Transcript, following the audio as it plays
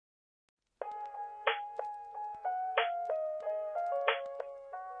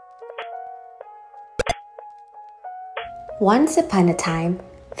Once upon a time,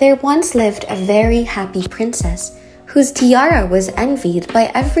 there once lived a very happy princess whose tiara was envied by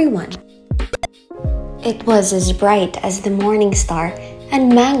everyone. It was as bright as the morning star and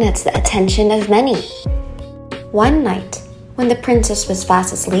magnets the attention of many. One night, when the princess was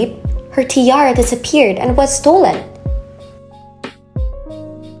fast asleep, her tiara disappeared and was stolen.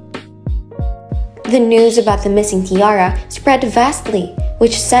 The news about the missing tiara spread vastly,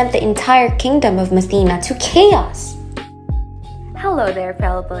 which sent the entire kingdom of Mathena to chaos. Hello there,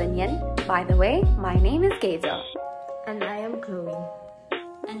 fellow Polinian. By the way, my name is Gazel. And I am Chloe.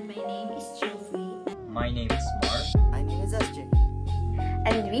 And my name is Joffrey. My name is Mark. My name is SJ.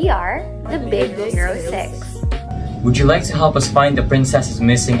 And we are the Big Hero 6. Would you like to help us find the princess's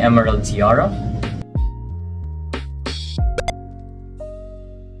missing emerald tiara?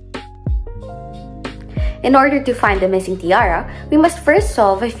 In order to find the missing tiara, we must first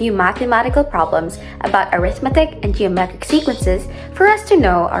solve a few mathematical problems about arithmetic and geometric sequences for us to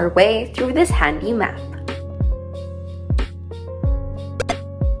know our way through this handy map.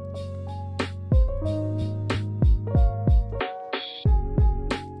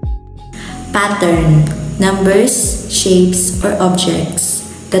 Pattern: numbers, shapes, or objects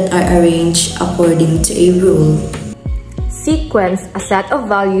that are arranged according to a rule. Sequence: a set of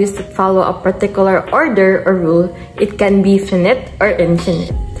values that follow a particular order or rule. It can be finite or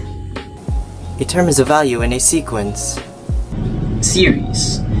infinite. A term is a value in a sequence.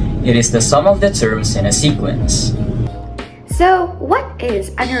 Series. It is the sum of the terms in a sequence. So, what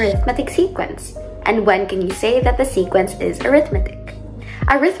is an arithmetic sequence? And when can you say that the sequence is arithmetic?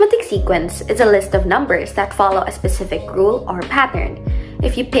 Arithmetic sequence is a list of numbers that follow a specific rule or pattern.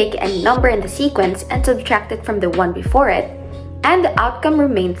 If you pick any number in the sequence and subtract it from the one before it, and the outcome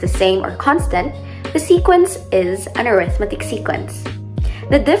remains the same or constant, the sequence is an arithmetic sequence.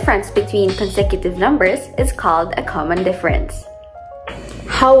 The difference between consecutive numbers is called a common difference.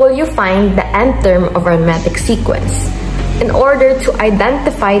 How will you find the nth term of an arithmetic sequence? In order to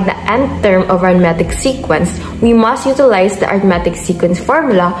identify the nth term of an arithmetic sequence, we must utilize the arithmetic sequence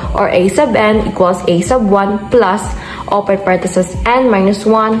formula, or a sub n equals a sub 1 plus open parenthesis n minus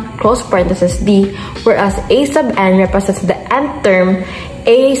 1 close parenthesis d, whereas a sub n represents the nth term,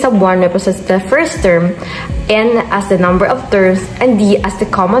 a sub 1 represents the first term, n as the number of terms, and d as the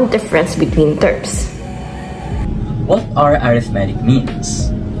common difference between terms. What are arithmetic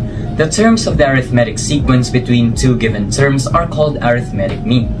means? The terms of the arithmetic sequence between two given terms are called arithmetic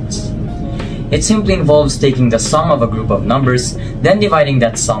means. It simply involves taking the sum of a group of numbers, then dividing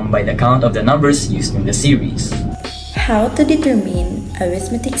that sum by the count of the numbers used in the series. How to determine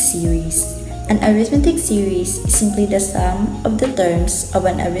arithmetic series? An arithmetic series is simply the sum of the terms of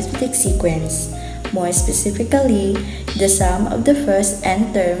an arithmetic sequence. More specifically, the sum of the first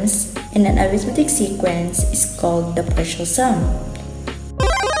n terms in an arithmetic sequence is called the partial sum.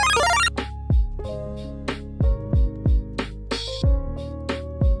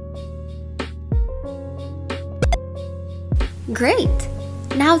 Great!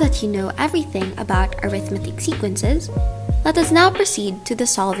 Now that you know everything about arithmetic sequences, let us now proceed to the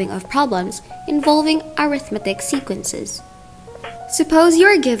solving of problems involving arithmetic sequences. Suppose you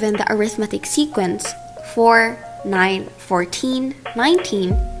are given the arithmetic sequence 4, 9, 14,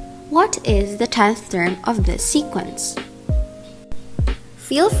 19. What is the 10th term of this sequence?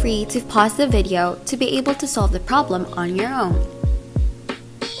 Feel free to pause the video to be able to solve the problem on your own.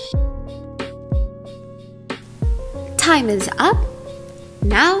 Time is up.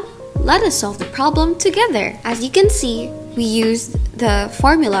 Now, let us solve the problem together. As you can see, we used the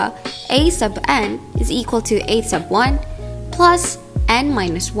formula a sub n is equal to a sub 1 plus n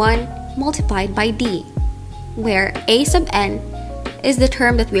minus 1 multiplied by d, where a sub n is the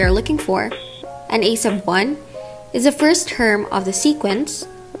term that we are looking for, and a sub 1 is the first term of the sequence,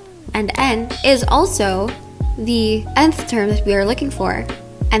 and n is also the nth term that we are looking for,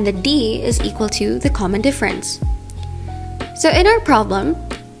 and the d is equal to the common difference. So in our problem,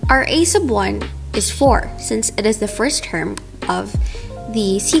 our a sub 1 is 4 since it is the first term of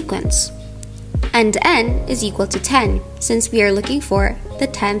the sequence, and n is equal to 10 since we are looking for the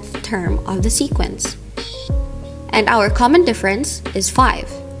 10th term of the sequence, and our common difference is 5.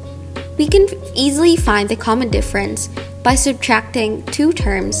 We can easily find the common difference by subtracting two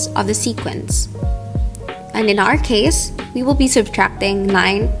terms of the sequence, and in our case, we will be subtracting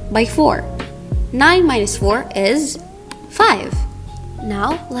 9 by 4. 9 minus 4 is 5.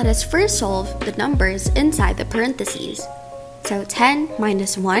 Now, let us first solve the numbers inside the parentheses. So 10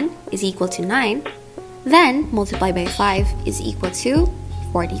 minus 1 is equal to 9, then multiply by 5 is equal to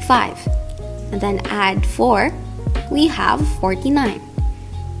 45. And then add 4, we have 49.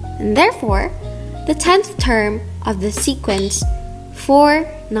 And therefore, the 10th term of the sequence 4,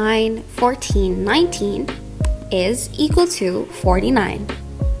 9, 14, 19 is equal to 49.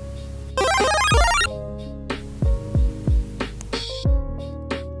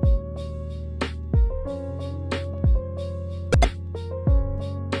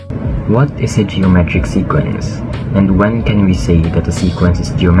 What is a geometric sequence, and when can we say that a sequence is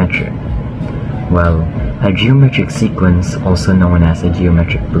geometric? Well, a geometric sequence, also known as a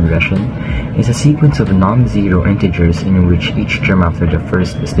geometric progression, is a sequence of non-zero integers in which each term after the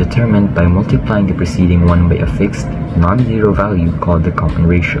first is determined by multiplying the preceding one by a fixed, non-zero value called the common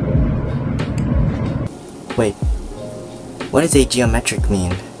ratio. Wait, what does a geometric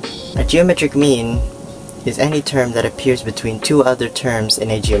mean? A geometric mean is any term that appears between two other terms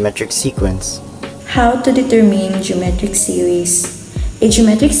in a geometric sequence. How to determine geometric series? A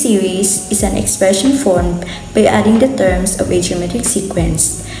geometric series is an expression formed by adding the terms of a geometric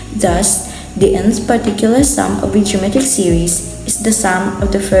sequence. Thus, the nth particular sum of a geometric series is the sum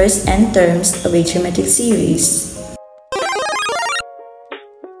of the first n terms of a geometric series.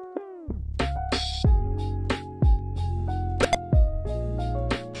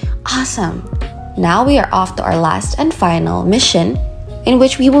 Awesome! Now we are off to our last and final mission, in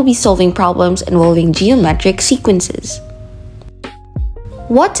which we will be solving problems involving geometric sequences.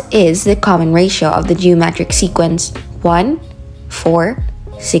 What is the common ratio of the geometric sequence 1, 4,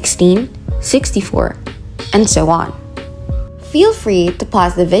 16, 64, and so on? Feel free to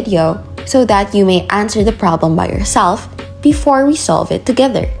pause the video so that you may answer the problem by yourself before we solve it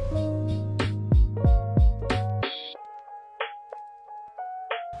together.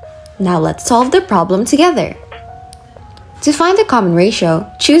 Now let's solve the problem together. To find the common ratio,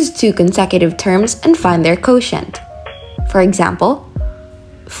 choose two consecutive terms and find their quotient. For example,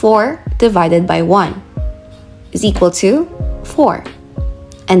 4 divided by 1 is equal to 4,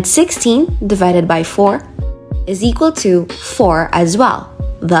 and 16 divided by 4 is equal to 4 as well.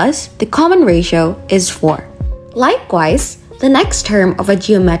 Thus, the common ratio is 4. Likewise, the next term of a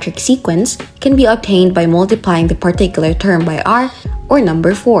geometric sequence can be obtained by multiplying the particular term by r or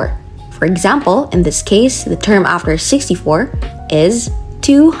number 4. For example, in this case, the term after 64 is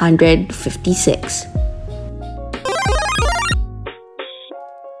 256.